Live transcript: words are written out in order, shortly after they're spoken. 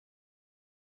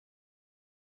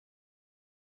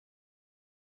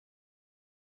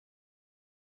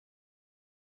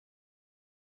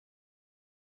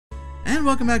And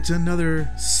welcome back to another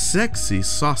sexy,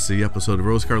 saucy episode of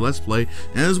Rose Card Let's Play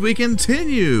as we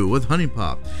continue with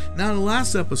HuniePop. Now, in the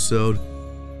last episode,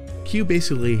 Q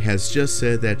basically has just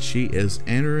said that she is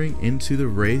entering into the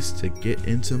race to get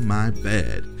into my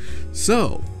bed.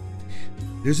 So,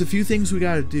 there's a few things we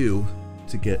gotta do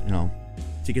to get, to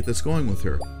get this going with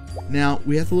her. Now,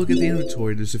 we have to look at the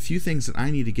inventory. There's a few things that I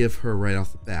need to give her right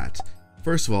off the bat.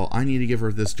 First of all, I need to give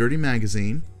her this dirty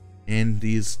magazine and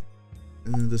this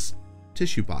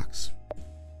tissue box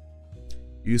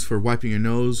used for wiping your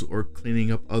nose or cleaning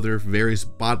up other various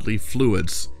bodily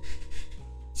fluids.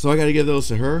 So I gotta give those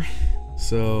to her.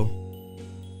 So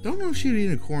don't know if she'd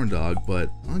eat a corn dog, but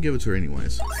I'll give it to her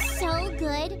anyways. So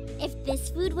good. If this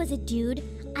food was a dude,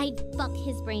 I'd fuck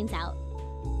his brains out.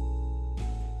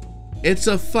 It's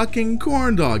a fucking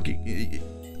corn dog.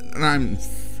 And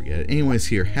forget it. Anyways,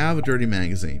 here, have a dirty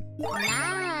magazine.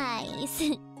 Nice.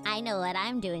 I know what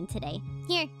I'm doing today.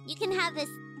 Here, you can have this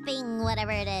thing,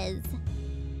 whatever it is.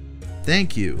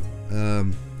 Thank you.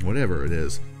 Whatever it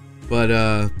is. But,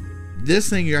 this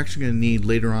thing you're actually going to need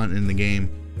later on in the game.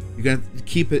 You're going to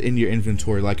keep it in your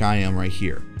inventory like I am right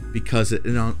here. Because it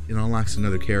unlocks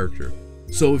another character.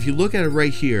 So if you look at it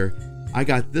right here, I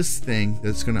got this thing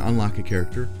that's going to unlock a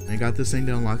character. And I got this thing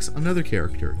that unlocks another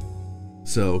character.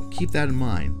 So keep that in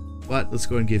mind. But let's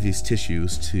go ahead and give these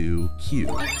tissues to Q.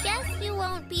 I guess you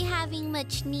won't be having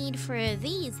much need for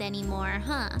these anymore,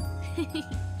 huh?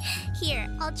 Here,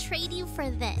 I'll trade you for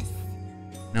this.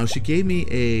 Now she gave me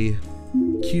a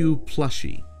Q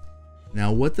plushie.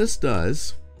 Now what this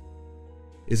does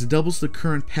is it doubles the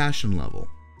current passion level.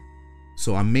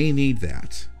 So I may need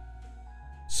that.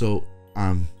 So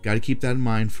got to keep that in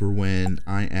mind for when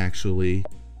I actually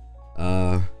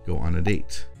go on a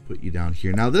date. Put you down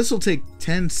here. Now this will take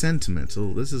 10 sentiments,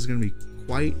 so this is going to be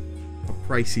quite a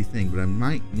pricey thing, but I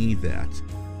might need that.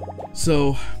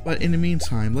 So, but in the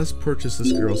meantime, let's purchase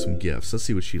this girl some gifts. Let's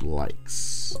see what she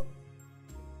likes.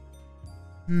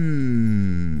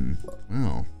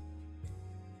 Well,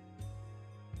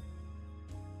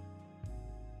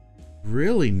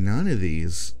 really none of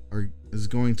these is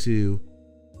going to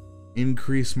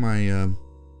increase my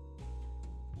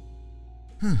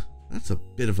that's a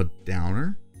bit of a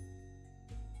downer.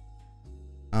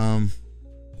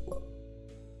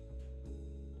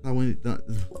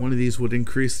 One of these would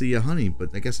increase the honey, but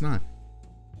I guess not.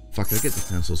 Fuck, I'll get the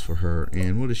pencils for her.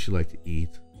 And what does she like to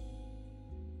eat?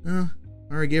 I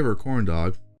already gave her a corn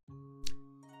dog.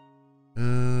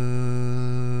 Corn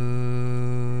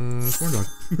dog.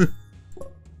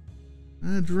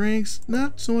 Drinks.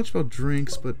 Not so much about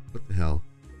drinks, but what the hell.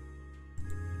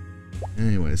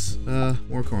 Anyways,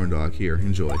 more corn dog. Here,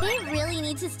 enjoy. They really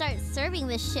need to start serving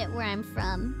this shit where I'm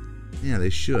from. Yeah, they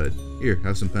should. Here,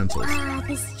 have some pencils. Ah,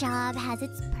 this job has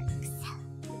its perks.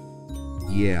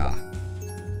 Yeah.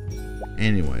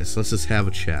 Anyways, let's just have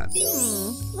a chat.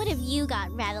 What have you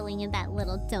got rattling in that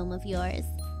little dome of yours?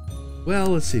 Well,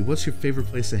 let's see. What's your favorite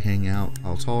place to hang out?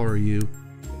 How tall are you?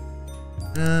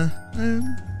 Where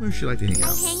would you like to hang out?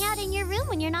 I hang out in your room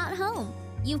when you're not home.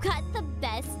 You've got the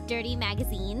best dirty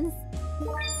magazines.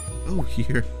 Oh,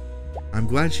 here. I'm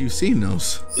glad you've seen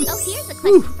those. Oh, here's a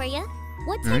question for you.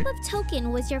 What type of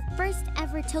token was your first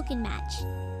ever token match?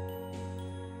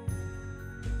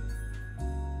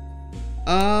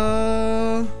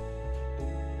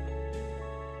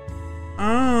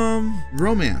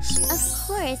 Romance. Of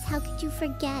course, how could you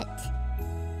forget?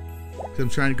 'Cause I'm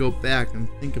trying to go back and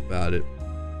think about it.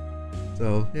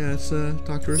 So, yeah, let's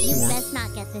talk to her some You more. best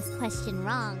not get this question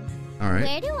wrong. Alright.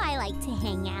 Where do I like to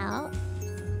hang out?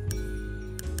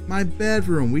 My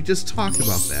bedroom. We just talked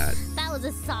about that. That was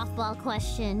a softball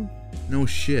question. No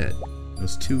shit. It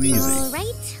was too easy.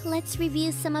 Alright, let's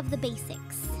review some of the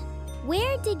basics.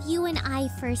 Where did you and I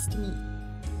first meet?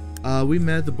 We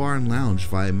met at the bar and lounge,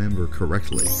 if I remember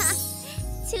correctly.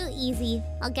 Too easy.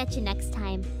 I'll get you next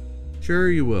time. Sure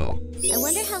you will. I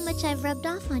wonder how much I've rubbed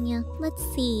off on you. Let's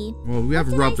see. Well, we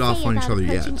haven't rubbed off on each other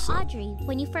yet, so. Audrey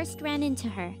when you first ran into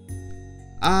her.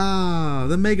 Ah,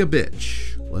 the mega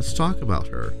bitch. Let's talk about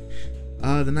her.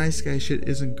 The nice guy shit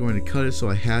isn't going to cut it, so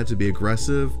I had to be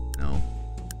aggressive. No.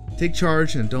 Take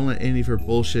charge and don't let any of her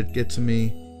bullshit get to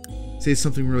me. Say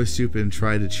something really stupid and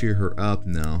try to cheer her up.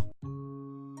 No.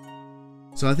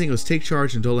 So I think it was take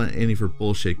charge and don't let any of her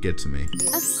bullshit get to me.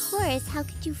 Of course, how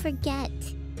could you forget?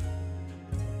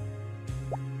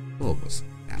 Well, it wasn't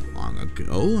that long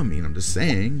ago. I mean, I'm just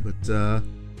saying, but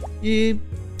yeah, you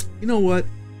know what?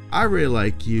 I really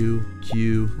like you,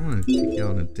 Q. I want to take you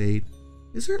out on a date.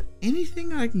 Is there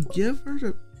anything I can give her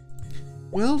to...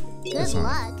 Well, good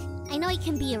luck. I know he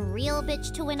can be a real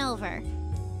bitch to win over.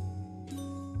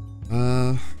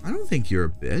 I don't think you're a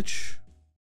bitch.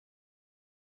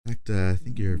 In fact, I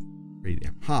think you're pretty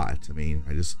damn hot. I mean,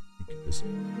 I just think you're just,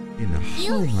 you know,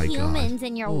 You oh my humans god.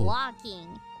 and your Oh.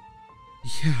 walking.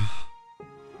 Yeah.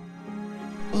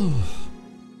 Oh.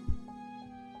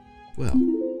 Well.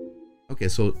 Okay,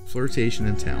 so flirtation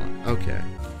and talent. Okay.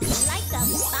 Like a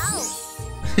mouse.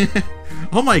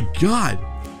 Oh my god!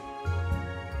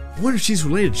 I wonder if she's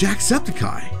related to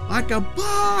Jacksepticeye. Like a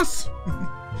boss!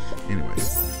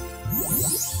 Anyways.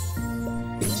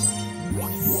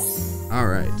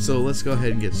 Alright, so let's go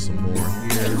ahead and get some more I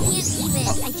here. can't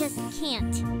even. I just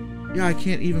can't. Yeah, I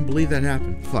can't even believe that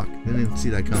happened. Fuck, I didn't see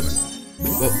that coming.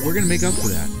 But we're gonna make up for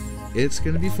that. It's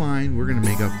gonna be fine. We're gonna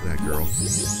make up for that, girl.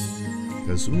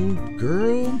 Because, ooh,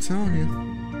 girl, I'm telling you.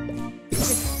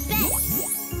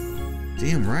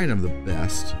 Damn right I'm the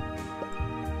best.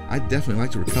 I definitely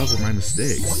like to recover my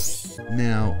mistakes.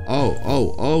 Now,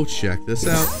 oh, check this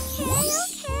out. Okay.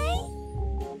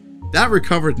 That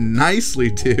recovered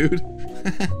nicely, dude.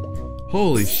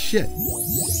 Holy shit.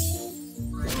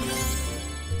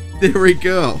 There we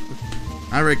go.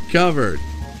 I recovered.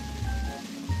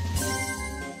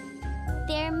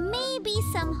 There may be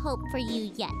some hope for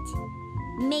you yet.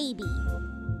 Maybe.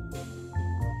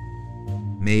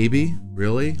 Maybe?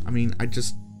 Really? I mean, I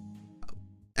just...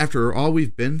 After all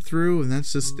we've been through, and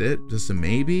that's just it? Just a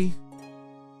maybe?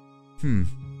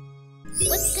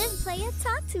 What's good, playa?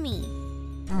 Talk to me.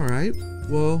 Alright.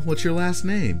 Well, what's your last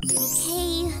name?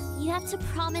 Okay, you have to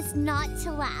promise not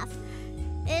to laugh.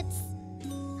 It's...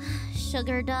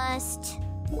 Sugar Dust.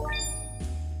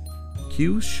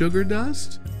 Q Sugar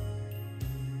Dust?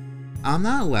 I'm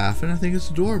not laughing. I think it's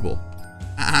adorable.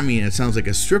 I mean, it sounds like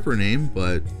a stripper name,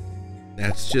 but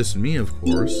that's just me, of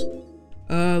course.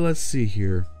 Let's see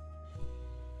here.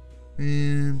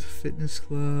 And fitness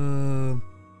club,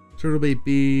 Turtle Bay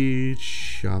Beach,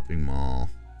 shopping mall.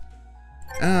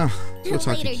 Let's go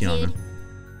talk to Later, Kiana. dude.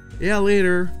 Yeah,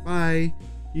 later. Bye,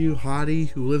 you hottie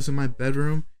who lives in my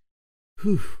bedroom.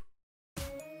 Whew.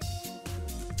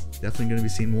 Definitely gonna be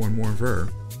seeing more and more of her.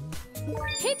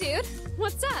 Hey dude,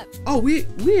 what's up? Oh, we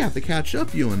have to catch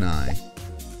up, you and I.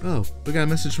 Oh, we got a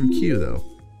message from Q though.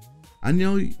 I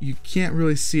know you can't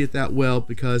really see it that well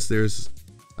because there's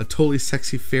a totally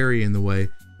sexy fairy in the way,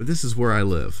 but this is where I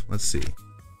live. Let's see.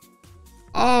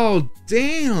 Oh,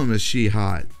 damn, is she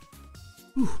hot.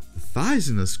 Whew, the thighs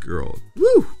in this girl.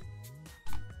 Woo!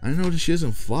 I know that she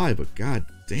doesn't fly, but god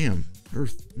damn, her.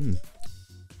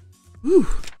 Whew,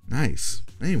 nice.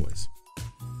 Anyways.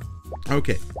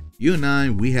 Okay, you and I,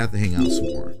 we have to hang out some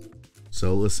more.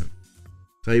 So listen,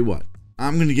 tell you what,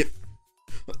 I'm gonna get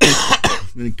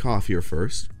I'm gonna cough here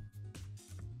first.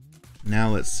 Now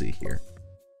let's see here.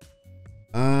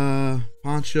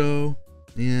 Poncho,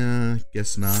 yeah,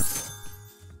 guess not.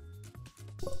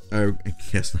 I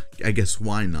guess not. I guess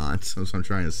why not? That's what I'm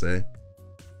trying to say.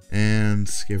 And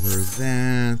give her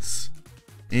that.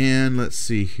 And let's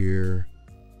see here.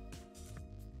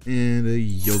 And a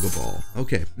yoga ball.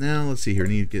 Okay, now let's see here. I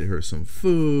need to get her some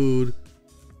food.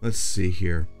 Let's see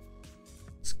here.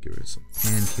 Let's give her some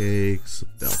pancakes, some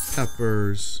bell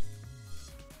peppers.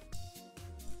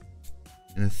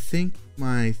 And I think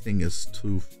my thing is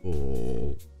too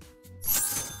full.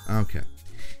 Okay.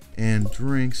 And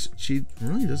drinks. She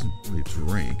really doesn't really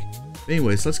drink. But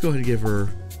anyways, let's go ahead and give her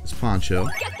this poncho.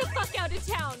 Get the fuck out of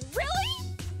town,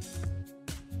 really?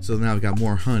 So now we got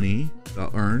more honey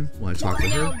I'll earn when I talk to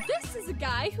Now her. this is a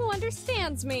guy who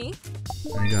understands me.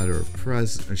 I got her a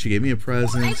present. She gave me a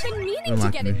present. I've been meaning to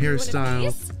Unlock get new a new one of hairstyle.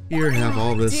 these. Here, have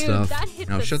all this Dude, stuff. that hit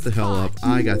Now the shut the hell up. spot.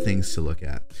 I got things to look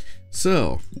at.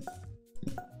 So,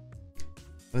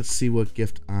 let's see what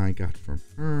gift I got from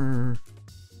her.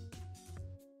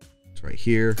 It's right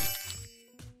here.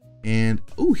 And,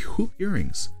 ooh, hoop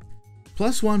earrings.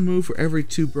 +1 move for every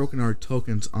 2 broken heart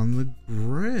tokens on the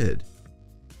grid.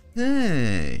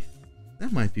 Hey,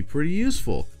 that might be pretty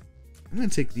useful. I'm going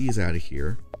to take these out of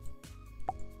here.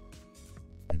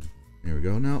 And there we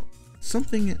go. Now,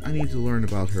 something I need to learn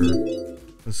about her.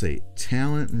 Let's say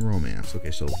talent and romance.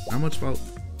 Okay, so not much about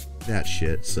that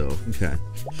shit. So, okay.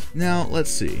 Now,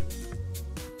 let's see.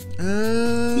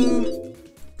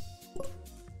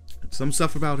 Some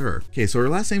stuff about her. Okay, so her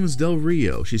last name is Del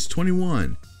Rio. She's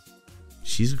 21.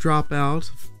 She's a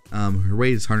dropout. Her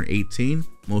weight is 118.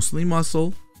 Mostly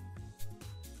muscle.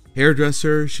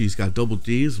 Hairdresser. She's got double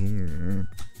D's. March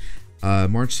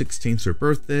 16th is her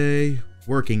birthday.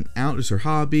 Working out is her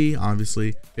hobby.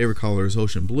 Obviously, favorite color is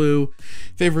ocean blue.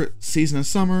 Favorite season of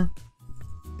summer.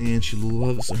 And she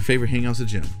loves her favorite hangout's a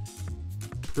gym.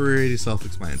 Pretty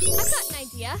self-explanatory. I've got an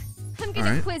idea. I'm gonna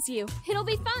Alright. quiz you. It'll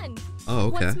be fun. Oh,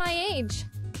 okay. What's my age?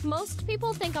 Most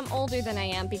people think I'm older than I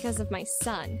am because of my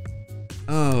son.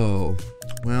 Oh,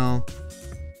 well,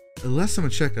 the last time I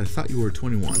checked, I thought you were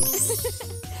 21.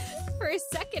 For a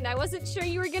second, I wasn't sure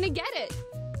you were gonna get it.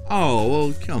 Oh,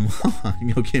 well, come on.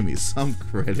 You'll give me some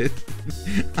credit.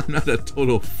 I'm not a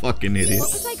total fucking idiot.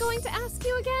 What was I going to ask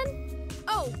you again?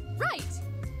 Oh, right.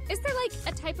 Is there like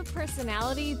a type of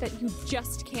personality that you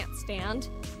just can't stand?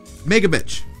 Mega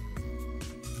bitch.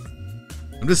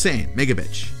 I'm just saying, mega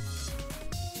bitch.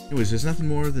 Anyways, there's nothing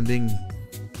more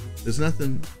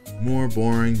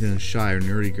boring than a shy or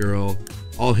nerdy girl.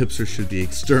 All hipsters should be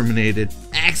exterminated.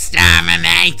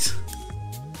 Exterminate!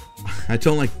 I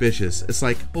don't like bitches. It's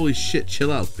like, holy shit,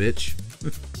 chill out, bitch.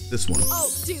 This one. Oh,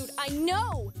 dude, I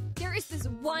know! There is this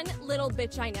one little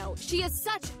bitch I know. She is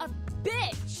such a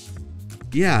bitch!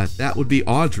 Yeah, that would be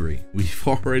Audrey. We've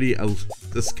already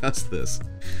discussed this.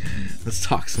 Let's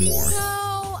talk some more.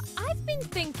 So, I've been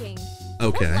thinking.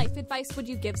 Okay. What life advice would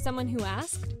you give someone who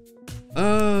asked?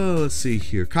 Let's see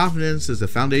here. Confidence is the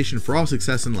foundation for all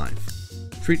success in life.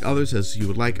 Treat others as you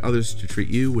would like others to treat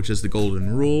you, which is the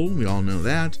golden rule. We all know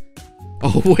that.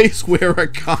 Always wear a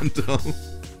condom.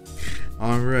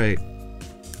 Alright.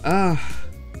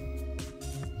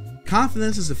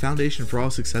 Confidence is the foundation for all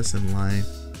success in life.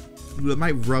 That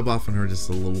might rub off on her just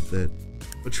a little bit.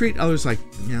 But treat others like,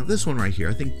 this one right here.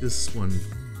 I think this one,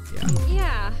 yeah.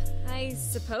 Yeah, I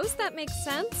suppose that makes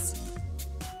sense.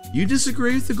 You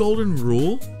disagree with the golden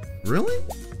rule? Really?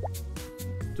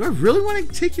 Do I really want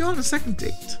to take you on a second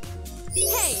date?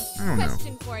 Hey, I don't know.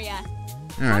 question for ya.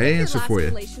 Alright, answer for you.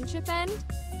 How did your last relationship end?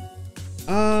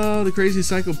 The crazy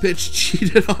psycho bitch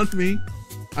cheated on me.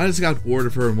 I just got bored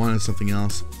of her and wanted something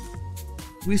else.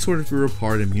 We sort of grew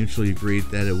apart and mutually agreed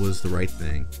that it was the right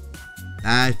thing.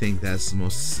 I think that's the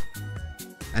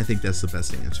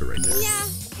best answer right there. Yeah,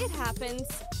 it happens.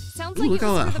 Sounds Ooh, like look it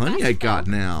all was that for the honey best, I got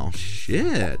though. now.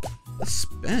 Shit. Let's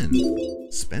spend.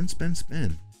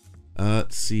 Spend.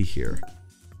 Let's see here.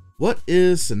 What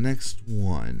is the next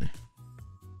one?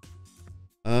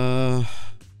 Wait,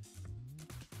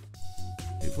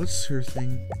 what's her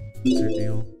thing? What's her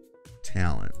deal?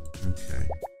 Talent. Okay.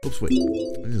 Oops, wait.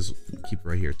 Let me just keep it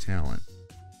right here. Talent.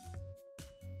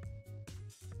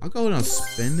 I'll go and I'll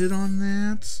spend it on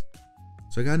that.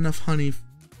 So I got enough honey.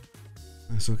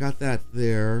 So I got that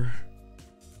there.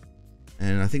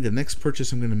 And I think the next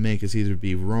purchase I'm going to make is either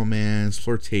be romance,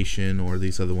 flirtation, or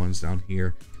these other ones down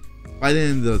here. By the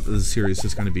end of the series,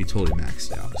 it's going to be totally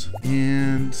maxed out.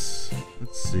 And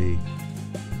let's see.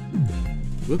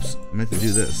 Whoops, I meant to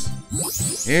do this.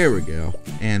 There we go.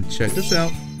 And check this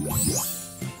out.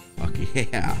 Fuck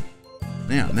yeah.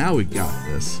 Now we got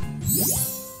this.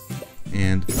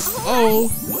 And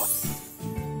oh!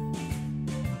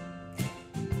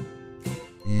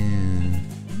 And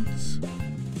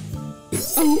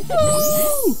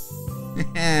oh!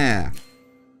 Yeah.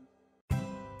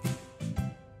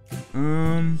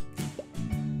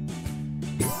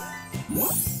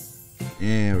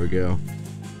 There we go.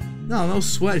 No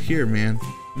sweat here, man.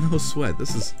 No sweat.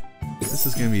 This is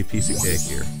gonna be a piece of cake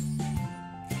here.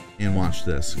 And watch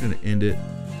this. I'm gonna end it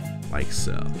like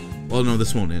so. Well, no,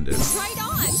 this won't end it. Right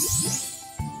on.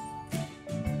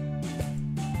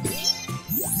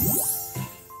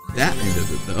 That ended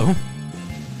it though.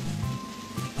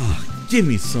 Oh, give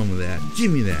me some of that.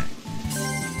 Give me that.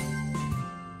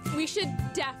 We should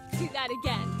do that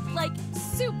again. Like,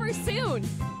 super soon.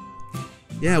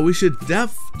 Yeah, we should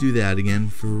do that again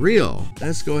for real.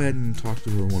 Let's go ahead and talk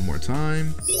to her one more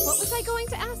time. What was I going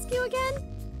to ask you again?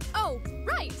 Oh,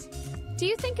 right. Do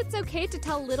you think it's okay to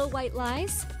tell little white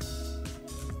lies?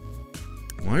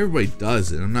 Well, everybody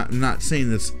does it. I'm not saying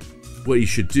that's what you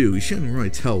should do. You shouldn't really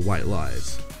tell white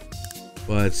lies.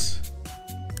 But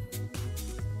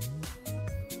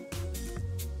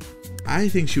I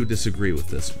think she would disagree with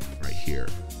this one right here.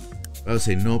 I would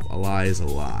say, nope, a lie is a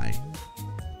lie.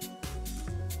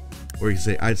 Or you could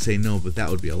say, I'd say no, but that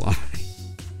would be a lie.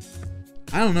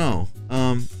 I don't know.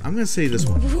 I'm gonna say this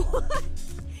one. What?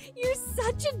 You're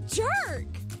such a jerk.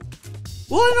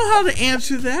 Well, I know how to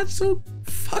answer that, so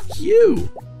fuck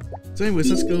you. So anyways,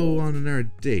 let's go on another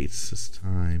dates this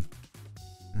time.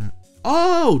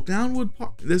 Oh, Downwood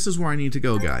Park. This is where I need to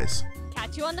go, guys.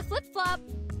 Catch you on the flip-flop.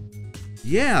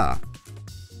 Yeah.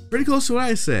 Pretty close to what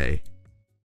I say.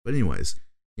 But anyways,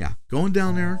 yeah, going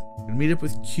down there. Gonna meet up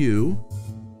with Q.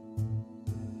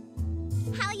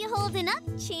 How you holding up,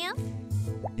 champ?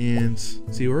 And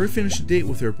see, we already finished a date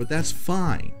with her, but that's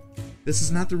fine. This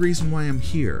is not the reason why I'm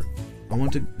here. I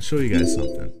want to show you guys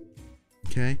something.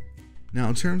 Okay? Now,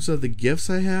 in terms of the gifts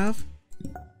I have,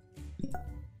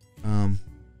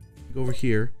 go over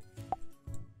here,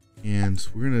 and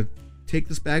we're gonna take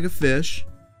this bag of fish,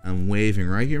 I'm waving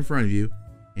right here in front of you,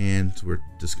 and we're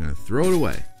just gonna throw it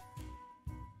away.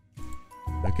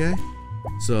 Okay?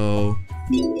 So,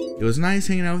 it was nice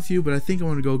hanging out with you, but I think I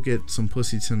want to go get some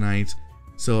pussy tonight.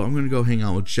 So, I'm gonna go hang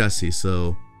out with Jessie.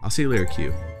 So, I'll see you later,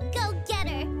 Q. Go get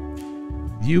her.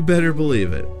 You better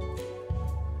believe it.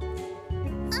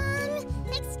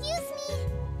 Excuse me.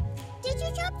 Did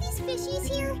you drop these fishies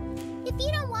here? If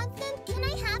you don't want them, can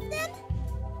I have them?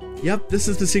 Yep, this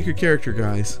is the secret character,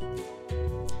 guys.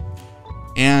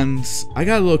 And I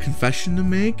got a little confession to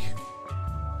make.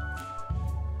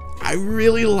 I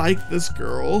really like this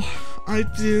girl. I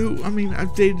do. I mean,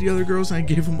 I've dated the other girls and I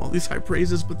gave them all these high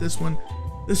praises, but this one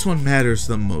matters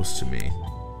the most to me.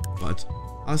 But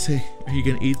I'll say, are you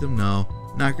gonna eat them? No.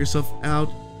 Knock yourself out?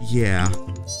 Yeah.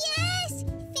 Yes!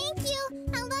 Thank you!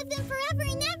 I'll love them forever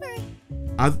and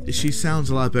ever! She sounds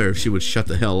a lot better if she would shut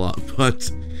the hell up, but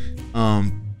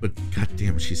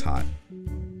goddamn, she's hot.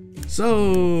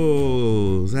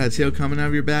 So, is that a tail coming out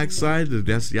of your backside?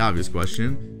 That's the obvious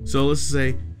question. So let's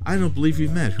say, I don't believe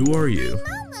you've met. Who are you? I'm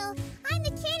Momo. I'm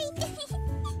the kitty.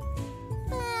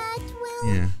 But, well,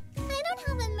 Yeah. I don't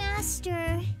have a master.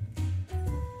 I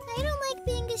don't like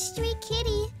being a stray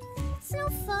kitty. It's no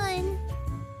fun.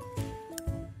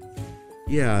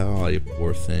 Yeah, oh, you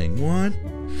poor thing. What?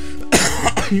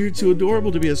 You're too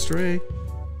adorable to be a stray.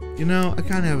 You know, I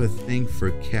kind of have a thing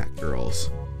for cat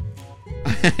girls.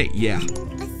 Yeah. A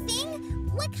thing?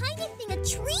 What kind of thing? A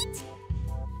treat?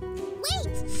 Wait, I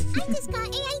just got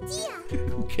an idea.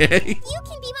 Okay. You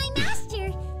can be my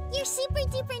master. You're super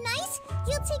duper nice.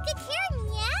 You'll take good care of me,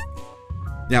 yeah?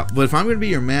 Now, but if I'm going to be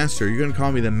your master, you're going to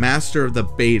call me the master of the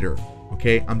BATER.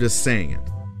 Okay? I'm just saying it.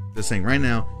 Just saying right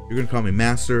now, you're going to call me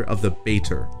master of the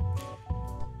BATER.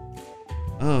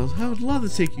 Oh, I would love to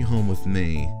take you home with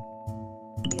me.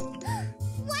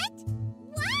 What?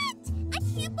 I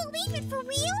can't believe it, for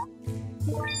real?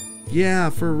 Yeah,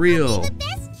 for real. I'll be the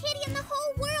best kitty in the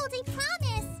whole world, I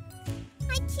promise.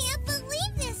 I can't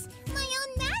believe this. My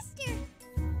own master.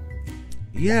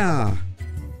 Yeah.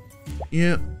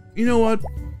 Yeah. You know what?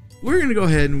 We're gonna go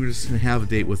ahead and we're just gonna have a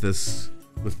date with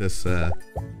Momo.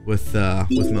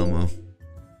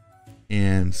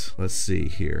 And let's see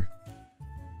here.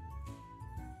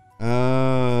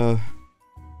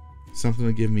 Something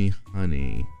to give me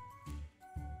honey.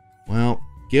 Well,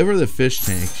 give her the fish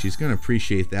tank. She's gonna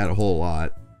appreciate that a whole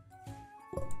lot.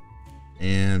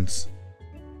 And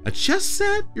a chess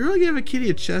set? You really give a kitty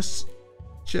a chess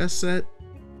set?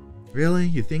 Really?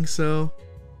 You think so?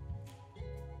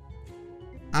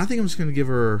 I think I'm just gonna give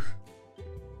her...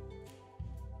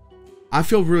 I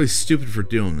feel really stupid for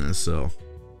doing this, so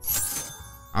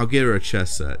I'll get her a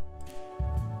chess set.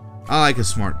 I like a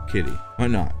smart kitty. Why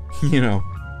not? You know,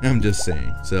 I'm just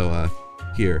saying. So,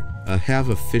 here, have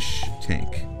a fish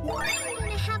tank. I'm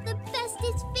gonna have the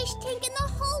bestest fish tank in the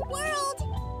whole world.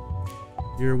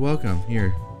 You're welcome.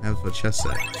 Here, have a chess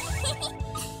set.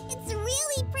 It's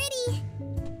really pretty.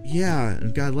 Yeah,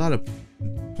 and got a lot of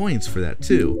points for that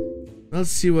too. Let's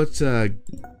see what I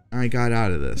got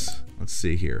out of this. Let's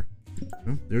see here.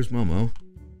 Oh, there's Momo.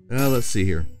 Let's see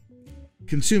here.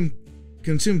 Consume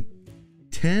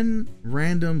 10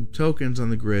 random tokens on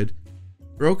the grid.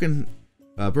 Broken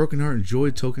Heart and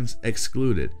Joy tokens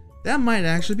excluded. That might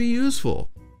actually be useful.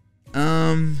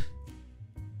 Let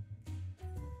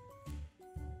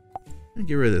me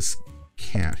get rid of this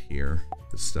cat here.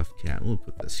 The stuffed cat. We'll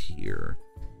put this here.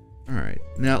 Alright.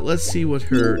 Now let's see what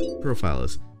her profile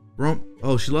is.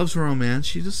 Oh, she loves romance.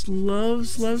 She just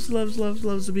loves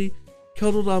to be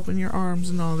cuddled up in your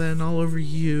arms and all that and all over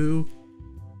you.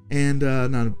 And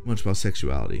not much about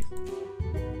sexuality.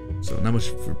 So not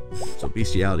much so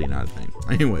bestiality, not a thing.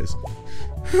 Anyways.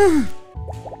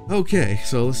 Okay,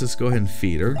 so let's just go ahead and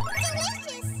feed her.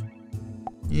 Delicious.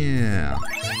 Yeah.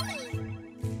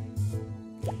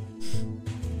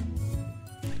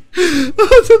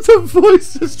 The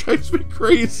voice just drives me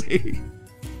crazy.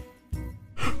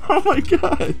 Oh my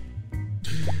god.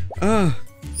 I'll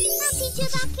teach you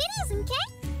about kitties, okay?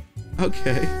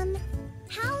 Okay.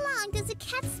 How long does a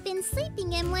cat spend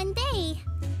sleeping in one day?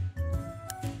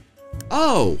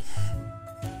 Oh.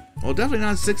 Well, definitely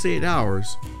not 6 to 8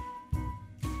 hours.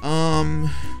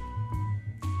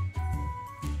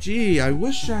 Gee, I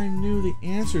wish I knew the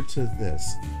answer to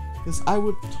this, because I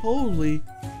would totally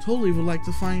would like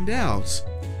to find out.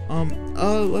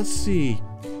 Let's see.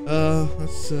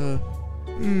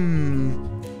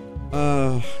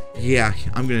 Yeah,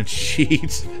 I'm gonna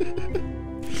cheat.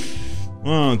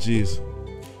 Oh, jeez.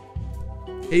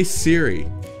 Hey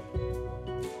Siri,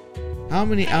 how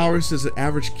many hours does an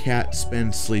average cat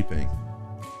spend sleeping?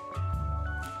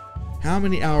 How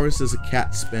many hours does a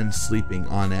cat spend sleeping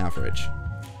on average?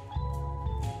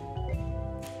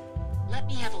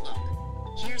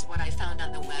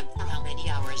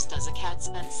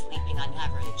 spend sleeping on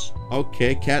average?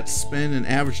 Okay, cats spend an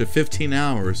average of 15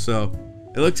 hours, so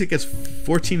it looks like it's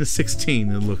 14 to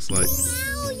 16, it looks like.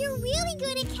 Wow, you're really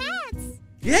good at cats.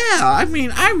 Yeah, I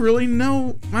mean, I really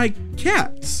know my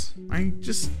cats. I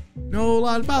just know a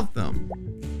lot about them.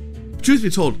 Truth be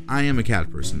told, I am a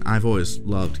cat person. I've always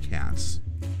loved cats.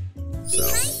 So.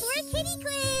 Time for a kitty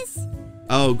quiz.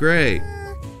 Oh, great.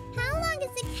 How long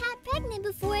is a cat pregnant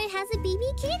before it has a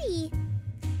baby kitty?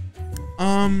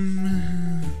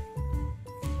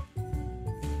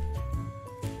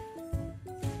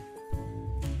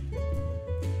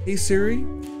 Hey Siri,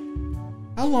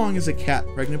 how long is a cat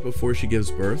pregnant before she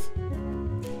gives birth?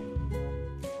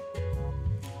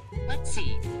 Let's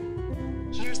see.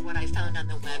 Here's what I found on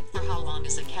the web for how long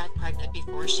is a cat pregnant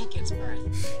before she gives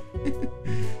birth.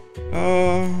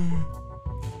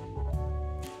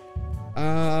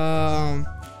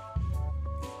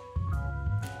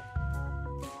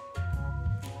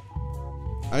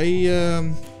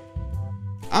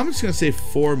 I'm just gonna say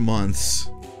 4 months.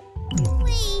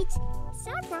 Wait, is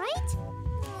that right?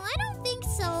 Oh, I don't think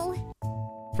so.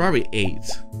 Probably 8.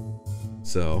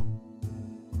 So,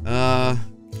 I'll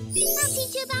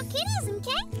teach you about kitties,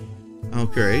 okay? oh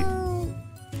great.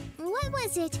 What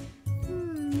was it?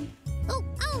 Oh,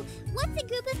 what's a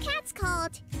group of cats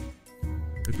called?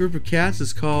 A group of cats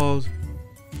is called,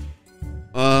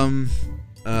 a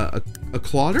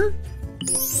clotter?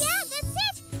 Yeah, that's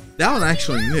it. That one I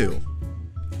actually knew.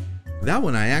 That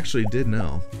one I actually did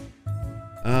know.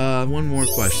 One more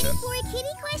question. Ready for a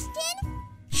kitty question?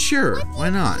 Sure, What do why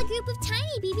you not? call a group of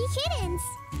tiny baby kittens?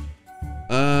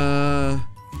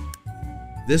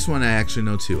 This one I actually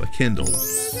know too. A Kindle.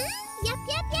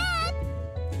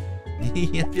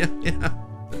 Yep. Yeah.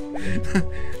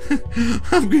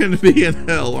 I'm gonna be in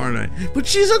hell, aren't I? But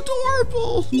she's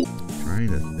adorable! Trying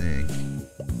to think.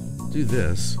 Do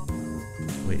this.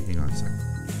 Wait, hang on a second.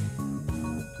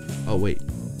 Oh, wait.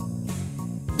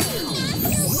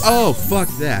 Oh, fuck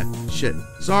that. Shit.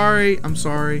 Sorry, I'm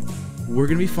sorry. We're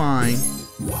gonna be fine.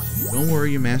 Don't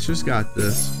worry, your master's got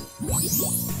this.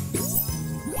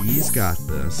 He's got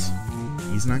this.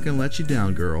 He's not gonna let you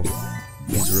down, girl.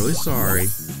 He's really sorry.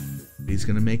 He's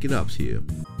gonna make it up to you.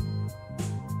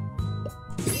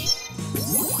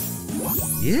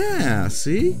 Yeah,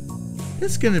 see?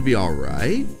 It's gonna be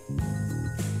alright.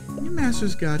 Your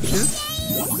master's got you.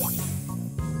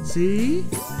 See?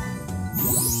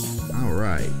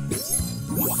 Alright.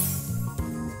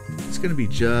 It's gonna be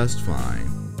just fine.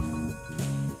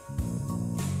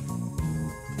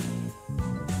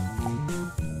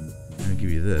 I'll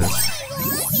give you this.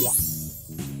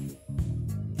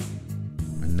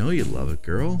 I know you love it,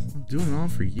 girl. I'm doing it all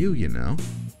for you, you know.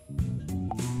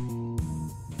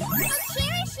 I'll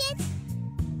cherish it.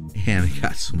 And I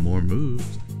got some more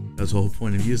moves. That's the whole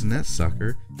point of using that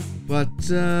sucker. But,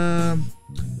 I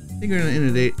think we're gonna end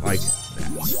the date like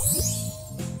that.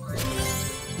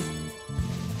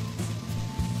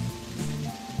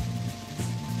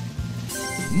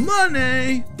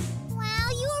 Money! Wow,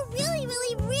 you are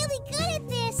really good at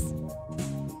this.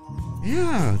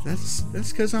 Yeah,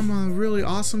 that's because I'm a really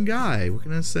awesome guy. What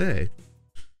can I say?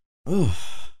 Oh.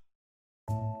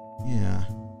 Yeah.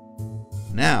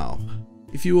 Now,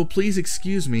 if you will please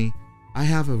excuse me, I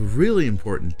have a really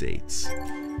important date.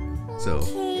 So.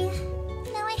 Okay.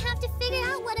 Now I have to figure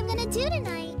out what I'm gonna do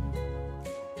tonight.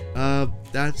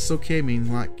 That's okay. I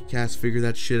mean, like, cats figure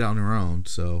that shit out on their own,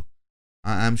 so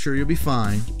I'm sure you'll be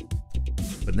fine.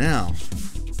 But now,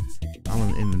 I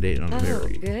want to end the date on a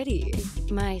very. Oh, goody.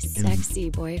 My sexy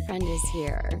boyfriend is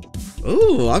here.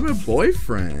 Oh, I'm a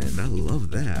boyfriend. I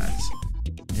love that.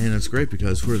 And it's great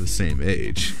because we're the same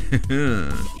age.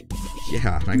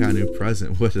 Yeah, I got a new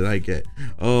present. What did I get?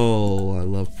 Oh, I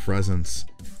love presents.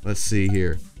 Let's see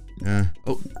here.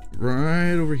 Oh,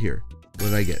 right over here. What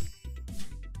did I get?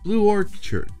 Blue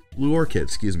Orchid,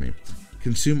 excuse me.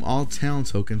 Consume all talent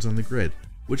tokens on the grid,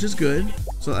 which is good.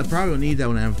 So I probably will need that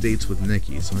when I have dates with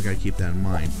Nikki, so I gotta keep that in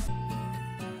mind.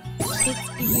 It's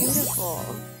beautiful.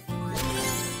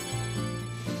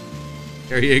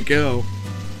 There you go.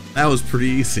 That was pretty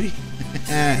easy.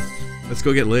 Let's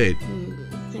go get laid.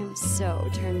 I'm so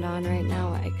turned on right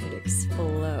now, I could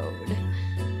explode.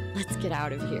 Let's get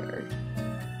out of here.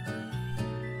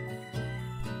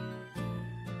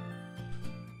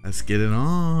 Let's get it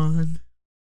on.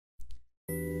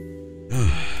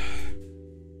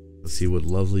 Let's see what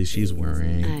lovely she's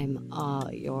wearing. I'm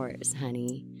all yours,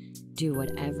 honey. Do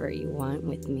whatever you want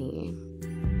with me.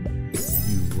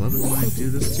 You love it when I do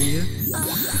this to you?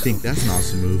 You think that's an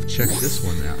awesome move? Check this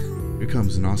one out. Here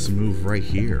comes an awesome move right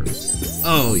here.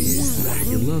 Oh yeah,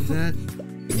 you love that?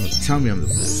 Well, tell me I'm the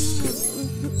best.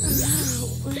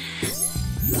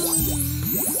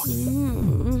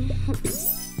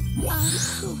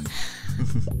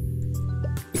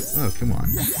 Oh, come on.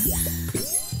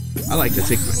 I like to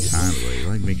take my time, really. I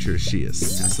like to make sure she is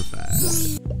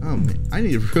satisfied. Oh, man. I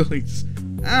need to really...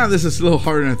 this is a little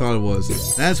harder than I thought it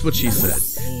was. That's what she said.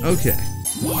 Okay.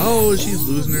 Oh, she's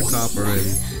losing her top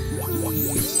already.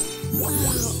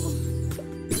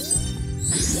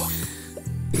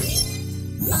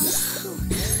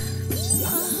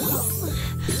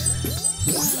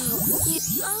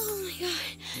 Oh my god.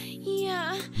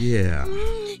 Yeah. Yeah.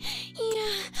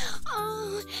 Yeah.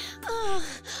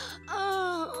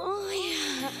 Oh,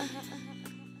 yeah.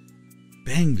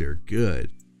 Banged her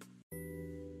good.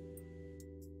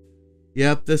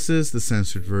 Yep, this is the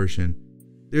censored version.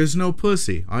 There's no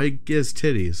pussy. All you get is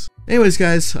titties. Anyways,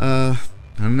 guys, on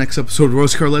the next episode of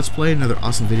Rose Car Let's Play, another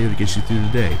awesome video to get you through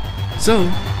today. So,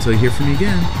 until you hear from me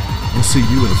again, I'll see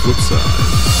you on the flip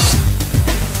side.